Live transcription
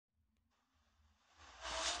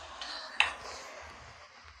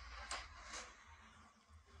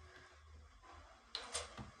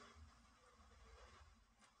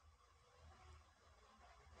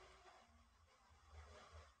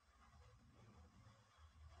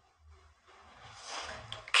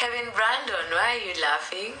Kevin Brandon, why are you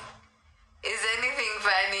laughing? Is anything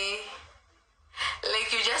funny?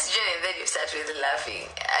 Like you just joined and then you start with laughing.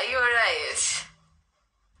 Are you alright?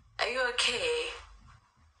 Are you okay?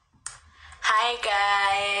 Hi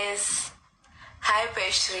guys. Hi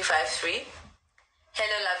page 353.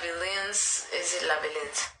 Hello Labyrinth. Is it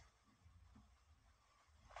Labyrinth?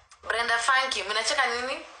 Brenda Funky, mnacheka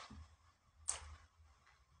nini?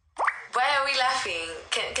 Why are we laughing?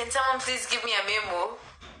 Can someone please give me a memo?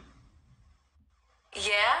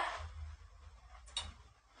 Yeah?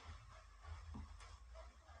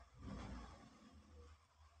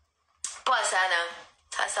 Poa sana.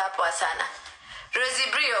 Sasa poa sana. Rosie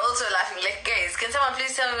Brie, you're also laughing. Like, guys, can someone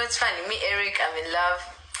please tell me what's funny? Me, Eric, I'm in love.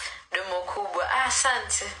 Domo kubwa.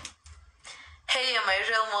 Asante. Hey, you're my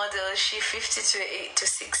real model. She 50 to 8 to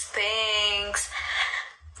 6. Thanks.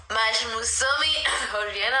 Mash Musomi.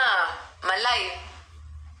 Oriana. Malai.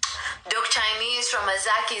 Doc Chinese from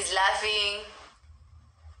Azaki is laughing.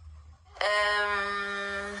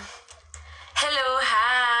 Hello,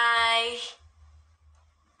 hi.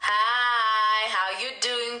 Hi, how you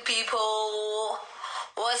doing, people?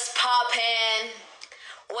 What's poppin'?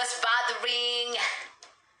 What's bothering?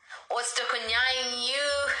 What's tokonyaing you?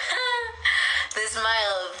 The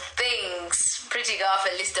smile thinks pretty girl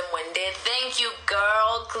for listem one day. Thank you,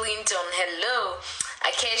 girl. Clinton, hello.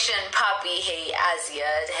 Occasion Poppy, hey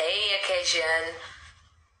Azziad. Hey Occasion.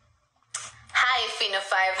 Hi Fino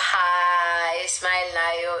 5, hi. Smile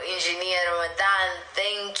Nayo, Engineer Ramadan,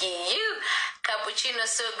 thank you. Cappuccino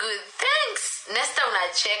so good, thanks. Nesta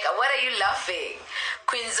unacheka, what are you laughing?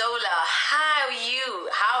 Quinzola, how are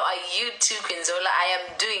you? How are you too, Quinzola? I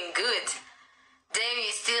am doing good. Damn,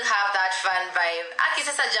 you still have that fun vibe. Aki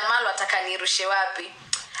sasa Jamal wataka nirushe wapi?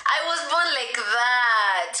 I was born like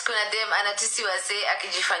that. Kuna dem anatisi wase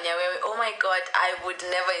akijifanya wewe. Oh my god, I would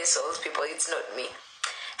never insult people. It's not me.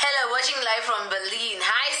 Hello, watching live from Berlin.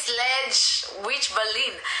 Hi, Sledge. Which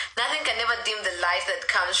Berlin? Nothing can ever dim the light that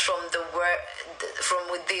comes from the word, from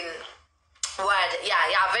within. Word. Yeah,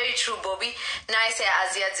 very true, Bobby. Nice hair,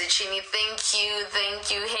 Azziad Zucchini. Thank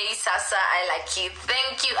you. Hey, Sasa, I like you.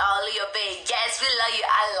 Thank you, Ali Obey. Yes, we love you.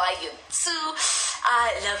 I like you too.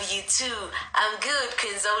 I love you too. I'm good,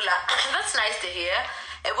 Quinzola. That's nice to hear.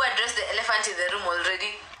 Everyone addressed the elephant in the room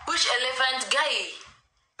already. Which elephant, guy?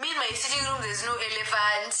 Me in my sitting room, there's no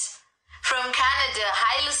elephant. From Canada,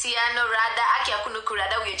 hi Luciano, Rada, Aki Akunuku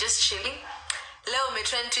Rada, we're just chilling. Leo me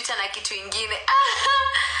trend Twitter na kitu ingine.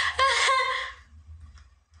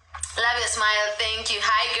 Love your smile, thank you.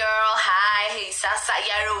 Hi girl, hi. Hey Sasa,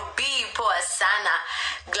 Yaro B, poa sana.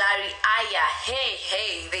 Glary Aya,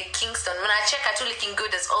 hey, the Kingston. When I check out looking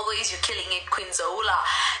good as always, you're killing it, Queen Zola.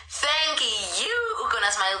 Thank you. Ukona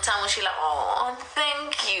smile tamu Sheila. Oh,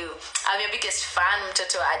 thank you. I'm your biggest fan,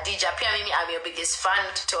 Mtoto Adija. Pia mimi, I'm your biggest fan,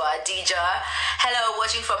 Mtoto Adija. Hello,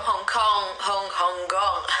 watching from Hong Kong. Hong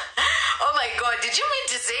Kong. Oh my god, did you mean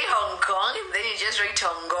to say Hong Kong? Then you just write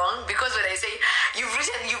Hong Kong? Because when I say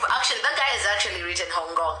that guy has actually written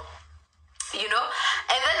Hong Kong. You know?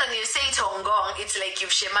 And then when you say it Hong Kong, it's like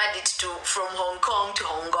you've shemad it from Hong Kong to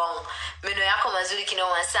Hong Kong. Meno yako mazuri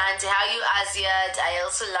kinoa asante. How you, Azziad? I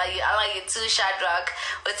also love you. I like you too, Shadrach.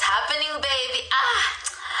 What's happening, baby?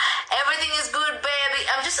 Everything is good, baby.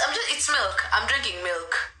 It's milk. I'm drinking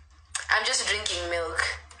milk. I'm just drinking milk.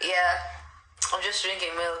 Yeah. I'm just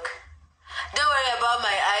drinking milk. Don't worry about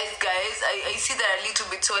my eyes, guys. I see they're a little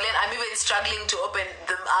bit swollen. I'm even struggling to open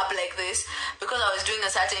them up like this because I was doing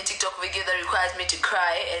a certain TikTok video that requires me to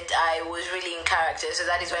cry and I was really in character. So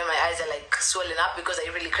that is why my eyes are like swollen up because I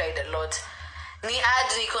really cried a lot. Ni ad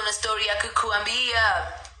niko na story ya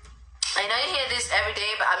kukuambia. I know you hear this every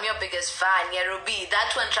day, but I'm your biggest fan. Yeah, Ruby.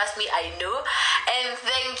 That one, trust me, I know. And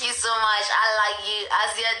thank you so much. I like you.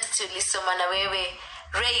 Azziad tulisoma na wewe.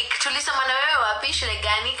 Rake, tulisoma na wewe wapi shule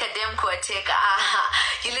gani kadem kuateka.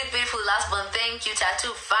 You look beautiful last one. Thank you,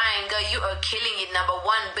 Tattoo. Fine, girl. You are killing it. Number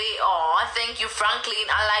 1 B. Oh, thank you,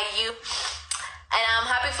 Franklin. I like you. And I'm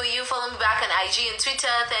happy for you. Follow me back on IG and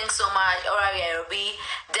Twitter. Thanks so much. Alright, Ruby.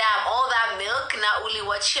 Damn, all that milk. Na uli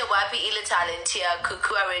wachia wapi ile talent here.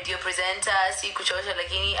 Kukua radio presenter. Si kuchosha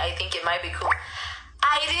lakini I think it might be cool.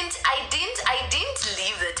 I didn't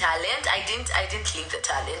leave the talent. I didn't leave the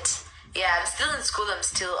talent. Yeah, I'm still in school. I'm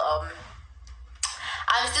still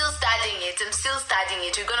studying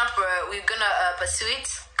it. We're gonna pursue it,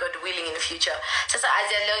 God willing, in the future. Sasa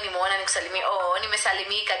Azziad leo nimeona nikusalimia. Oh,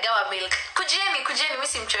 nimesalimika. Gawa milk. Kujeni, mimi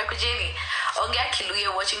simchoe kujeni. Ongea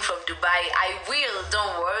Kiluya watching from Dubai. I will,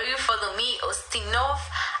 don't worry. Follow me, Ostinov.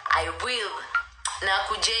 I will. Na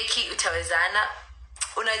kujeki utawezana.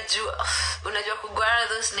 Unajua kugwara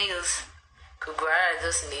those nails.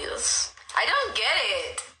 I don't get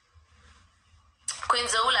it. Queen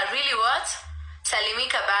Zola, really what?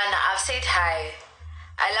 Salimika Bana, I've said hi.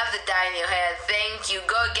 I love the dye in your hair. Thank you.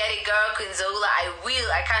 Go get it, girl. Queen Zola, I will.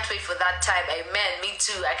 I can't wait for that time. Amen. Me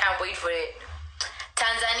too. I can't wait for it.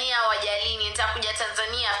 Tanzania wajalini, nitakuja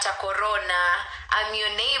Tanzania after corona. I'm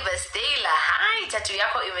your neighbor, Stella. Hi, tattoo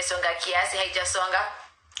yako imesonga kiasi, haijasonga.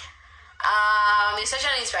 You're such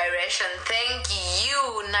an inspiration. Thank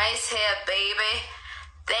you. Nice hair, baby.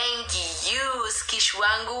 Thank you. Skish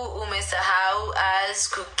wangu umesahau as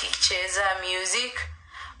kukicheza music.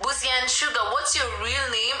 Busian Sugar, what's your real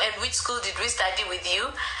name and which school did we study with you?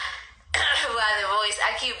 Wow, the voice,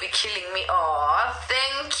 Aki, you be killing me. Oh,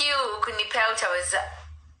 thank you. Kunipelta was.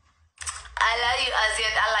 I love you,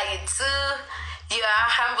 Azziad. I like you too. You are a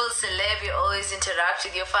humble celeb. You always interact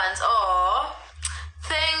with your fans. Oh,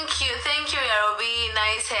 thank you, Yarobi.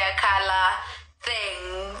 Nice hair color.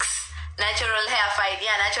 Thanks. Natural hair fight.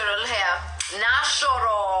 Yeah, natural hair.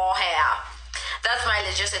 Natural hair. That smile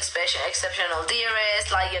is just exceptional.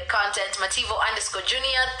 Dearest, like your content.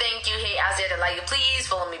 Mativo_Junior. Thank you. Hey, Azziad, I like you. Please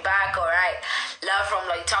follow me back. All right. Love from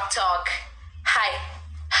like Talk.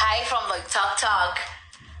 Hi from like Talk.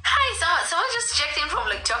 Hi, someone just checked in from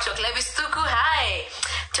like Talk. Levis Tuku. Hi.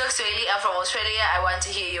 Talk Swahili. I'm from Australia. I want to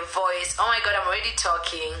hear your voice. Oh my God, I'm already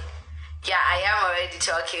talking. Yeah, I am already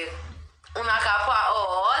talking. Umakapwa.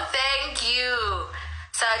 Oh, thank you.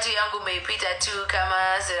 Sauti yangu meipita tu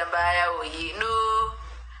kama zirambaya uyinu.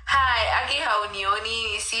 Hi, Aki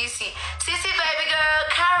haunioni Sisi. Sisi baby girl,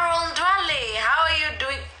 Carol Ndwale. How are you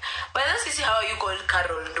doing? By the way, Sisi, how are you called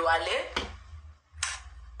Carol Ndwale?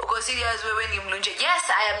 Uko serious wewe ni mlunje? Yes,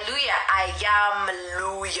 I am Luya. I am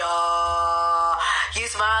Luya. You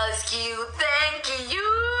smile is cute. Thank you.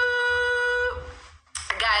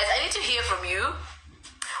 Guys, I need to hear from you.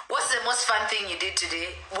 What's the most fun thing you did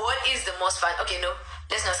today? What is the most fun? Okay, no.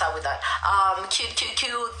 Let's not start with that. Cute.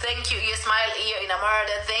 Thank you. Your smile here in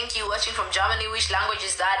America. Thank you. Watching from Germany. Which language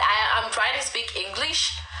is that? I'm trying to speak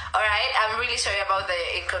English. Alright. I'm really sorry about the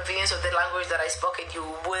inconvenience of the language that I spoke and you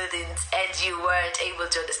weren't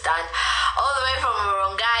able to understand. All the way from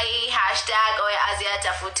Rongai, hashtag or Azziad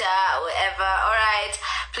Tafuta, whatever. Alright.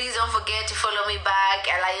 Please don't forget to follow me back.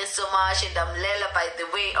 I like you so much. And I'm Lela, by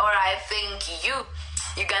the way. Alright. Thank you.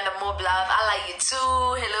 Uganda Mob Love, I like you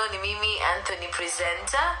too. Hello, Nimimi, Anthony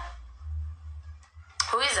Presenter.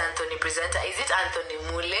 Who is Anthony Presenter? Is it Anthony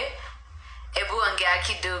Mule? Ebu Angea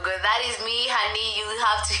Kidogo. That is me, honey. You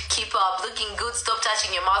have to keep up looking good. Stop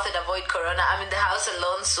touching your mouth and avoid corona. I'm in the house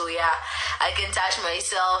alone, so yeah, I can touch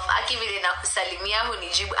myself. Akivile na kusalimia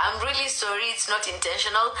hunijibu. I'm really sorry. It's not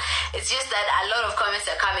intentional. It's just that a lot of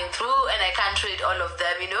comments are coming through and I can't read all of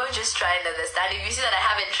them, just try and understand. If you see that I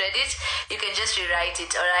haven't read it, you can just rewrite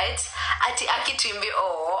it, alright? Ati Aki Twimbi,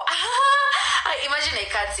 oh. Imagine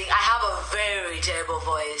I can't sing. I have a very terrible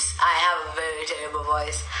voice. I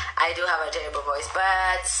do have a terrible voice,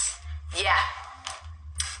 but yeah.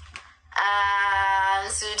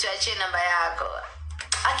 So tuachie namba yako.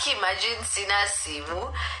 Aki, imagine sina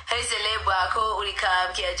simu. Hey celeb wako ulikaa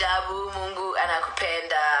mkiajabu, Mungu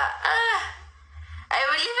anakupenda. I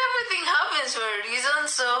believe everything happens for a reason,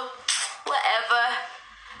 so whatever.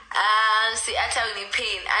 See, ata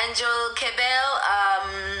pain. Angel Kebel,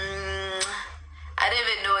 I don't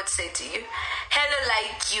even know what to say to you. Hello,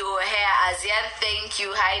 like your hair, Azziad. Thank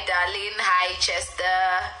you. Hi, darling. Hi,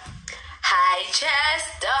 Chester.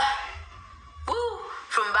 Woo!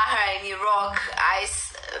 From Bahrain, Iraq.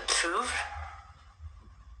 Ice approved.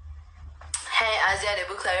 Hey, Azziad, a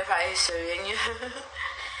book clarify history. And you.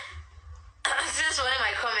 This is one of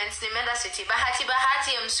my comments. Nimenda Sweetie.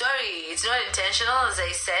 Bahati, I'm sorry. It's not intentional, as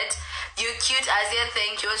I said. You're cute, Azziad.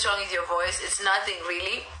 Thank you. What's wrong with your voice? It's nothing,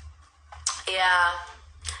 really. Yeah.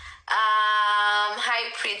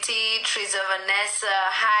 Hi, pretty Teresa Vanessa.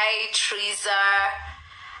 Hi, Teresa.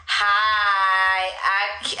 Hi,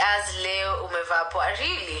 as Leo Umevapo.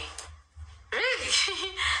 Really?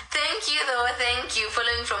 Thank you, though. Thank you.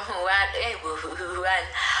 Following from Wuhan.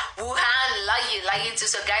 Like you too.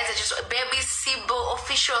 So, guys, I just Baby Sibo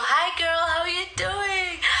official. Hi, girl. How are you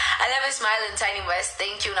doing? I love your smile and tiny voice.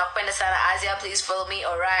 Thank you. Nakupenda sana Azia. Please follow me.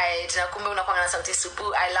 Alright. Nakumbe unakuanga na sauti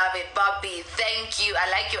supu. I love it. Bobby, thank you. I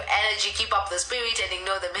like your energy. Keep up the spirit and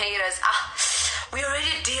ignore them haters. We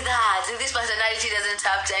already did that. This personality doesn't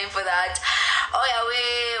have time for that. Oh yeah,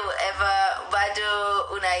 whatever.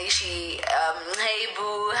 Bado unaishi. Hey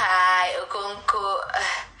boo. Hi. Okonko.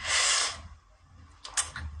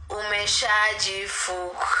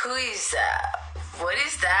 Umeshajifukuza. What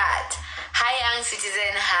is that? Hi, young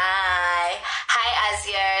citizen. Hi. Hi,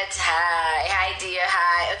 Azziad. Hi, dear.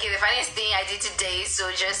 Hi. Okay, the funniest thing I did today, so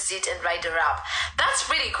just sit and write a rap. That's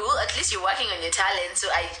pretty cool. At least you're working on your talent, so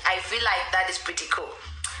I feel like that is pretty cool.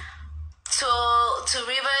 To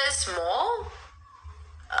Rivers Mall,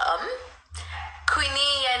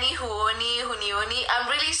 Queenie, Yani, Huoni, Hunioni. I'm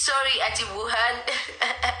really sorry, Ati Wuhan.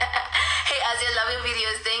 Hey, Azia, love your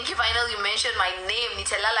videos. Thank you. Finally, you mentioned my name,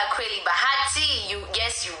 Nitalala Kweli Bahati.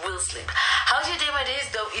 Yes, you will sleep. How's your day? My day is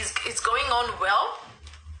though it's going on well.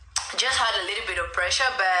 Just had a little bit of pressure,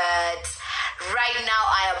 but right now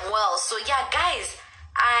I am well. So yeah, guys,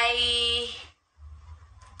 I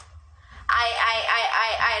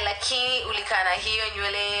lakini ulikana hiyo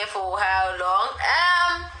nywele for how long?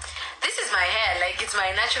 This is my hair, like it's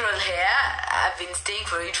my natural hair. I've been staying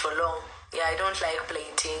for it for long. Yeah, I don't like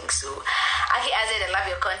painting, so okay, Azziad, I love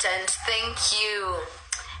your content. Thank you.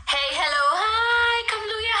 Hey, hello, hi,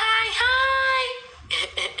 Kamluya, hi.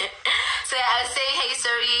 So yeah, I was saying, hey,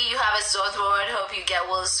 sorry, you have a sore throat. Hope you get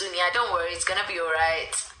well soon. Yeah, don't worry, it's gonna be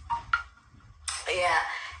alright. Yeah,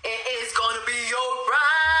 it is gonna be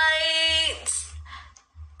alright.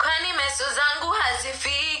 Kwani meso zangu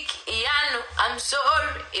hazifiki yano. I'm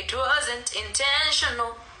sorry, it wasn't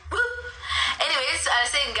intentional. Woo. Anyways, I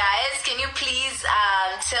was saying, guys, can you please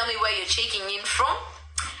tell me where you're checking in from?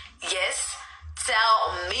 Yes,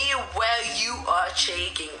 tell me where you are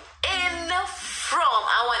checking in from.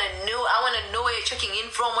 I want to know where you're checking in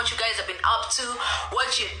from, what you guys have been up to,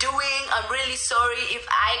 what you're doing. I'm really sorry if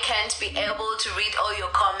I can't be able to read all your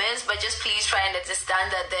comments, but just please try and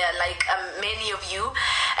understand that there are like many of you,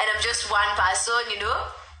 and I'm just one person, you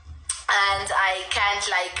know, and I can't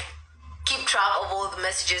like keep track of all the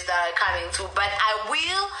messages that are coming through, but I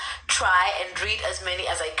will try and read as many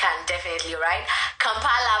as I can, definitely, right?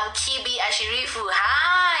 Kampala, Mkibi, Ashirifu,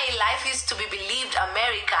 hi. Life is to be believed,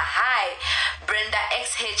 America, hi. Brenda,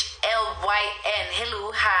 XHLYN,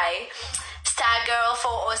 hello, hi. Stargirl,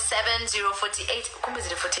 407048, kumbe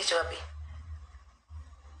 048 wapi?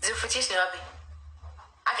 048 ni wapi?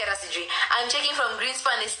 I'm checking from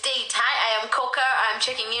Greenspan Estate. Hi, I am Coker. I'm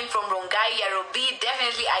checking in from Rongai, Yarobi.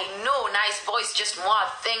 Definitely, I know. Nice voice, just more.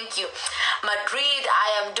 Thank you. Madrid,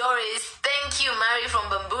 I am Doris. Thank you. Mary from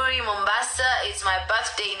Bamburi, Mombasa. It's my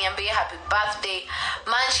birthday. Niambie, happy birthday.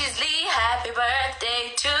 Manchis Lee, happy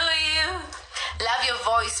birthday to you. Love your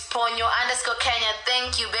voice, Ponyo _ Kenya.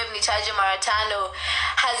 Thank you, babe. Nitaje Maratano.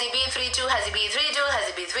 Has it B32? Has it B32? Has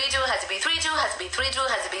it B32? Has it B32? Has it B32?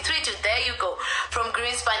 Has it B32? There you go. From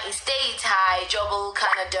Greenspan Estate. Hi, Jobble,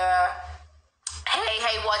 Canada.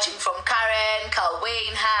 Hey, watching from Karen,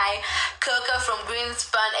 Calwayne, hi. Coca from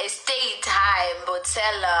Greenspan Estate, hi.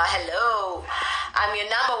 Botella, hello. I'm your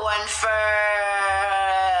number one fan.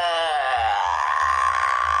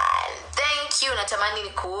 Thank you. Natamani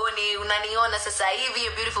nikuone. Unaniona sasa hivi.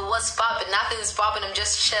 You're beautiful. What's poppin'? Nothing's poppin'. I'm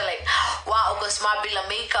just chilling. Wow, uko smart bila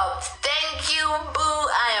makeup. Thank you, boo.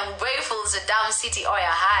 I am grateful. Saddam City. Oh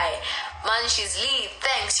yeah, hi. Manchis Lee,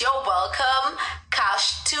 thanks. You're welcome.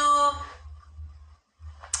 Cash 2.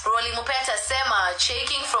 Rolly Mupeta Sema,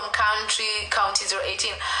 checking from county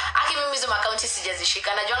 018. Aki mimi hizo county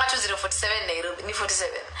sijazishika. Najuanga tu 047 Nairobi ni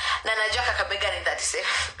 47. Na najua Kakamega ni 37.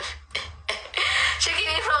 Checking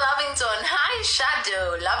in from Lavington. Hi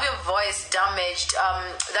Shadow. Love your voice. Damaged.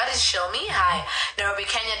 That is Shomi. Hi. Nairobi,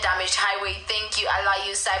 Kenya. Damaged Highway. Thank you. I like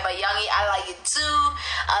you. Saiba Yangi. I like you too.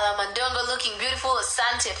 Mandongo looking beautiful.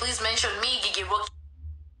 Asante. Please mention me. Gigi Rock.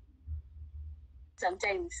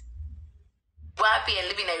 Sometimes. Wapi, I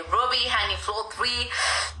live in Nairobi, Honey Floor 3,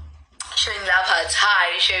 showing love hearts.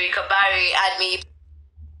 Hi, Sherry Kabari, add me.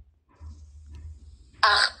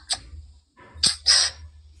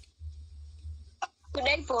 Good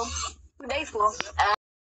day, for.